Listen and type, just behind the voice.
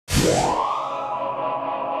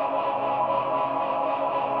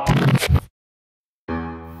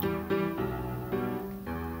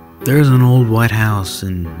There's an old white house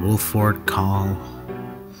in Wolford Hall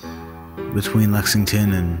between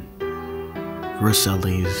Lexington and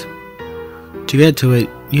Versailles. To get to it,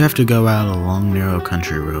 you have to go out a long, narrow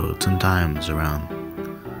country road. Sometimes around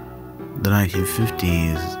the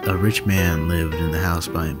 1950s, a rich man lived in the house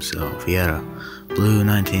by himself. He had a blue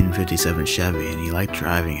 1957 Chevy, and he liked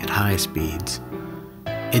driving at high speeds.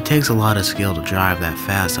 It takes a lot of skill to drive that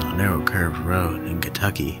fast on a narrow curved road in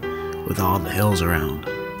Kentucky with all the hills around.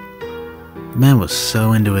 The man was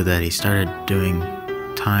so into it that he started doing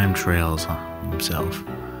time trials on himself,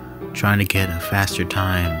 trying to get a faster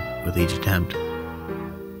time with each attempt.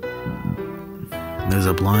 There's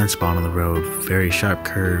a blind spot on the road, very sharp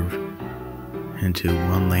curve into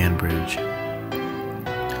one land bridge.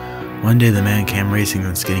 One day the man came racing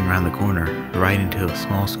and skidding around the corner, right into a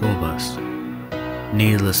small school bus.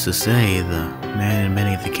 Needless to say, the man and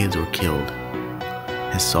many of the kids were killed.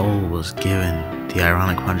 His soul was given the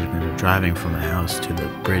ironic punishment of driving from the house to the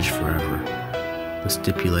bridge forever. The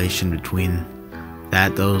stipulation between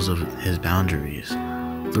those of his boundaries.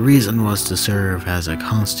 The reason was to serve as a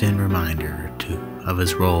constant reminder of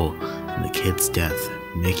his role in the kid's death,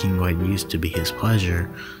 making what used to be his pleasure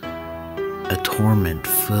a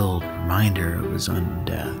torment-filled reminder of his own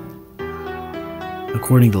death.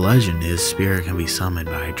 According to legend, his spirit can be summoned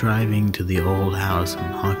by driving to the old house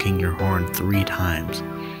and honking your horn 3 times.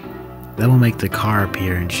 That will make the car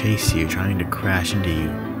appear and chase you, trying to crash into you.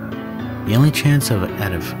 The only chance of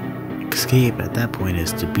escape at that point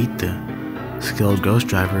is to beat the skilled ghost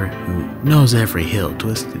driver who knows every hill,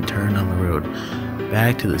 twist, and turn on the road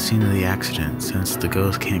back to the scene of the accident, since the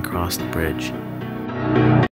ghost can't cross the bridge.